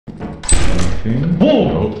Anything?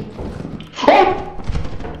 Whoa!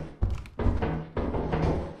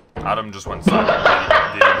 Adam just went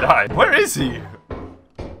silent. Did he die? Where is he?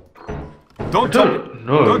 Don't tell me.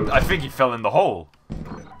 No. I think he fell in the hole.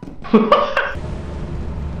 Boom,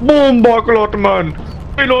 Barclot, man!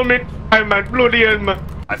 We don't make time, man. Bloody hell, man.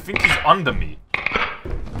 I think he's under me.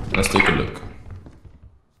 Let's take a look.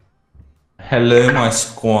 Hello, my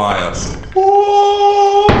squire.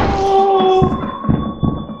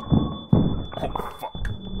 Oh fuck.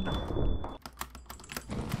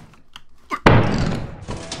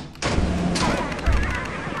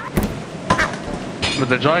 But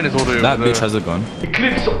the giant is all the way That over bitch there. has a gun.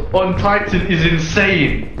 Eclipse on Titan is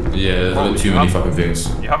insane. Yeah, there's too many fucking things.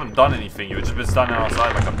 You haven't done anything. You've just been standing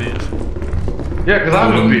outside like a bitch. Yeah, because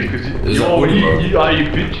I'm a bitch. Because Is you that all Woody, bro? you are you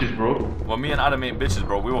bitches, bro. Well, me and Adam ain't bitches,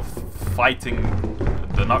 bro. We were fighting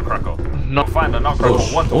the Nutcracker. No. Find the Nutcracker.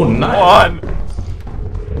 Oh, nice. One.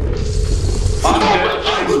 I'm dead.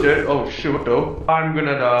 I'm dead. Oh shit, though. I'm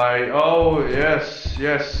gonna die. Oh yes,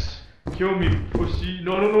 yes. Kill me, pussy.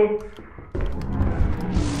 No, no, no.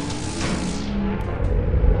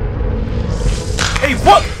 Hey,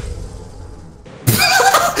 what?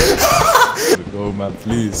 Go, man,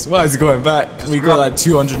 please. Why is he going back? We got like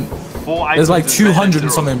 200. There's like 200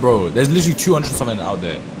 and something, bro. There's literally 200 and something out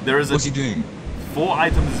there. There is What's he doing? 4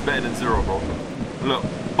 items is better than 0, bro. Look,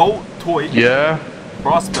 bolt, toy, Yeah.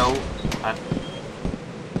 brass belt, and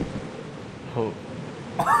Oh.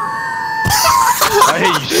 I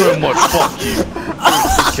hate you so much. Fuck you.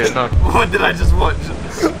 Okay, no. what did I just watch? I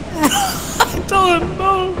don't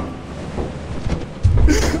know.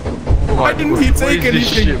 Why didn't he take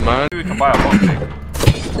anything? Shit, man. We can buy a box.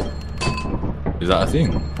 Is that a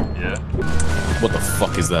thing? Yeah. What the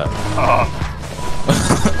fuck is that? Ah,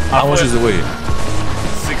 How much is it weigh?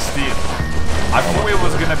 16. I thought it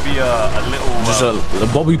was gonna be a little. Just a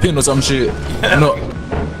bobby pin or some shit. No.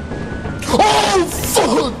 Oh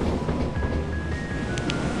fuck!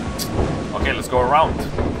 Okay, let's go around.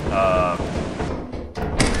 Are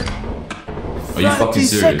you fucking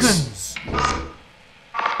serious? Seconds.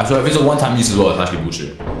 I swear if it's a one-time use as well, it's actually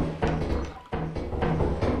bullshit.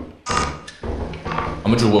 I'm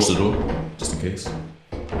gonna just watch the door, just in case.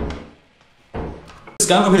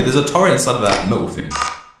 Scan over here, there's a turret inside of that metal thing.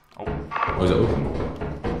 Oh. Or is it open?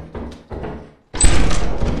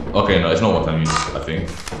 Okay, no, it's not one-time use, I think.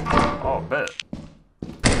 Oh, bet.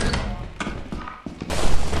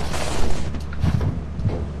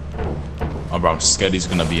 Oh bro, I'm scared he's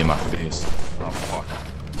gonna be in my face. Oh fuck.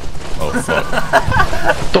 Oh fuck.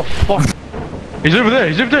 What the fuck? He's over there.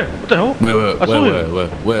 He's over there. What the hell? I saw him.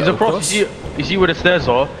 Where? He's across. You see where the stairs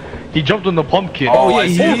are? He jumped on the pumpkin. Oh, Oh I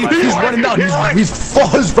yeah, see him, I see he's him. running down. He's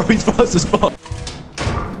fast, bro. He's fast as fuck.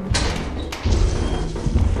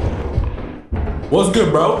 What's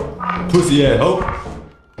good, bro? Pussy, yeah, hope.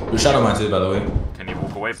 Your shadow man too, by the way. Can you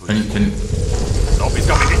walk away, please? Can you? Nope, he's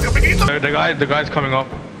coming, he's coming, he's coming. The guy's coming up.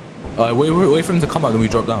 Wait for him to come out, then we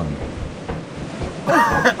drop down.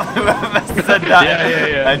 Said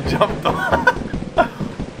that Yeah. and jumped on.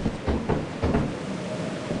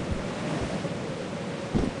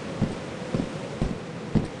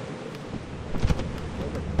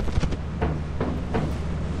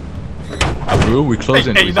 We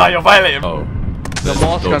closing. Hey, nah, you're violating. Oh. The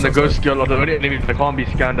mask and the ghost girl are the only enemies that can't be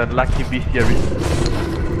scanned and lacking bestiary.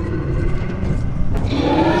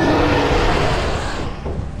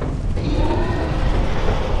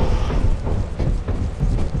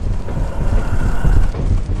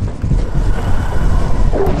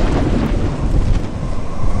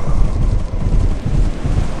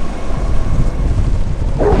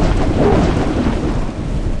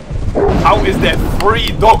 How is there 3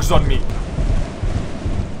 dogs on me?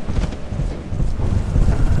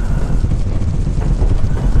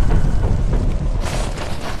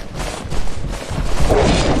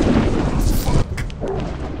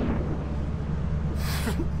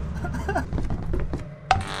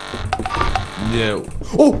 Yeah.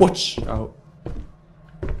 Oh, watch out.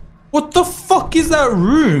 What the fuck is that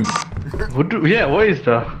room? Yeah, what is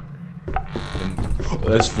that?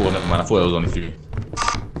 That's 4, never mind. I thought it was only 3.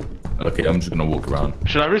 Okay, I'm just gonna walk around.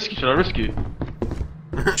 Should I risk you?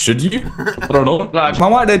 Should you? I don't know. Like,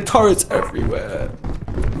 Man, why are there turrets everywhere?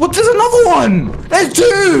 What? There's another one! There's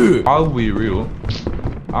 2! I'll be real.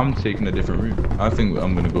 I'm taking a different route. I think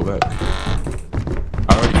I'm gonna go back.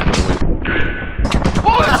 I already got away.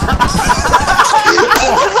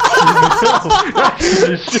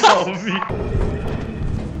 Show me.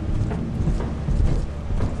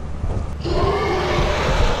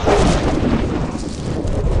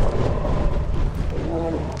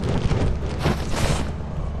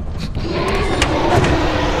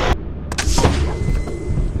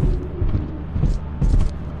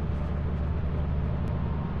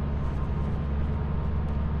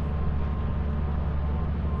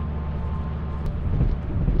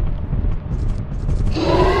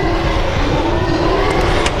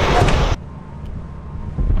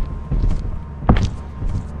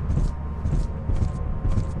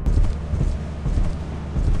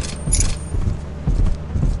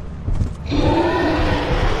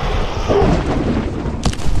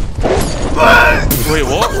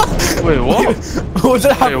 Wait, what? What did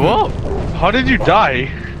Wait, happen? what? How did you die?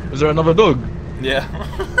 Is there another dog? Yeah.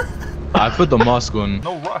 I put the mask on.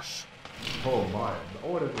 No rush. Oh my. The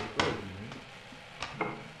order is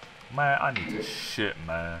Man, I need to shit,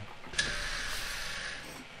 man.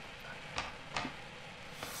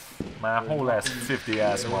 Man, whole ass 50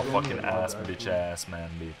 ass motherfucking ass bitch ass man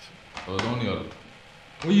bitch. Oh, don't you?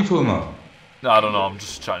 What are you talking about? No, I don't know, I'm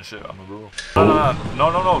just chatting shit, I'm a bro.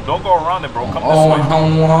 No, don't go around it, bro, come this Oh, way.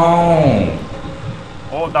 hello.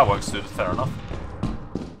 Oh, that works, dude, fair enough.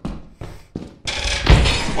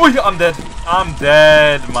 Oh, yeah, I'm dead. I'm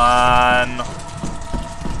dead, man.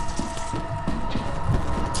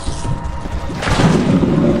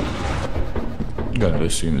 You gotta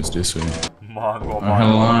assume it's this way. Mango,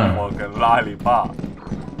 hello. fucking lollipop.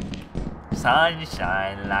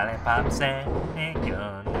 Sunshine, lollipop, say you,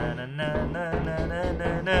 na na na na na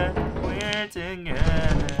na na. We're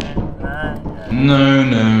together. No.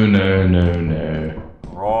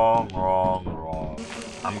 Wrong.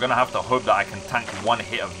 I'm gonna have to hope that I can tank one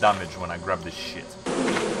hit of damage when I grab this shit.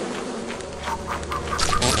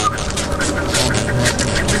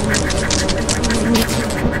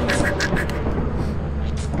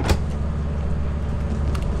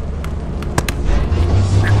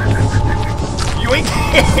 Yoink!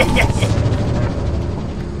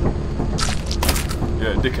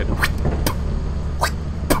 Yeah, dickhead.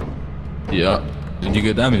 Yeah. Did you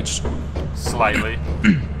get damaged? Slightly.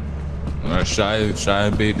 Alright, should I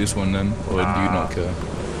bait this one then? Or do you not care?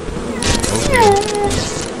 Okay.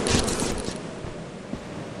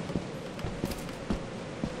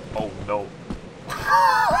 Oh no.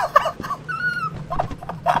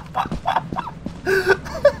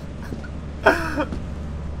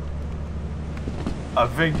 I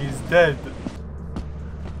think he's dead.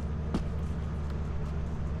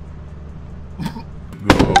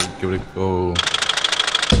 Go, give it a go.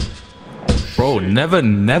 Bro,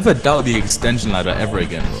 never doubt the extension ladder ever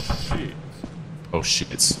again, bro. Shit. Oh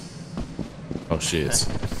shit. Oh shit.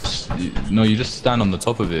 No, you just stand on the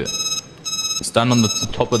top of it. Stand on the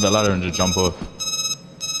top of the ladder and just jump off.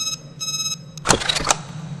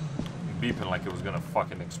 Beeping like it was gonna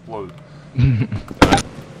fucking explode.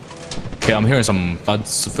 Okay, I'm hearing some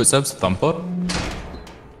thuds, footsteps, thumper.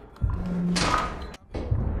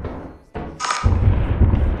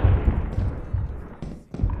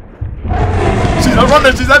 She's a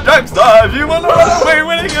runner, she's a dragster. If you wanna run away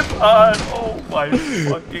when it gets hard. Oh my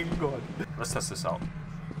fucking god. Let's test this out.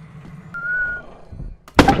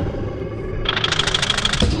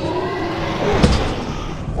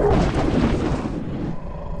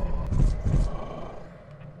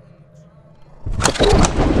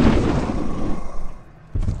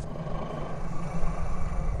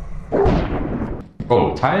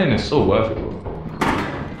 Bro, tie-in is so worth it, bro.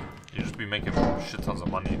 You just be making shit tons of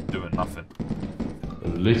money doing nothing.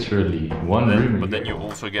 Literally, one room. But then you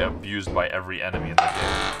also get abused by every enemy in the game.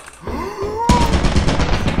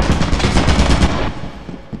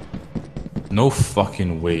 No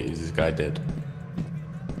fucking way is this guy dead.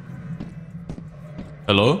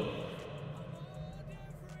 Hello?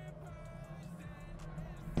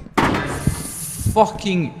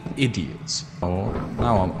 Fucking idiots. Oh,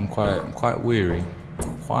 now I'm quite weary.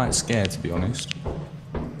 Quite scared, to be honest.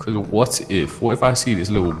 Cause what if I see this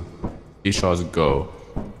little bitch go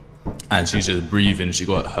and she's just breathing, she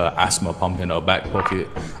got her asthma pump in her back pocket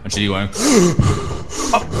and she's going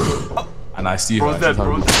and I see her Dead,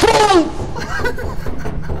 bro.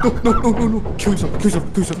 No, kill yourself.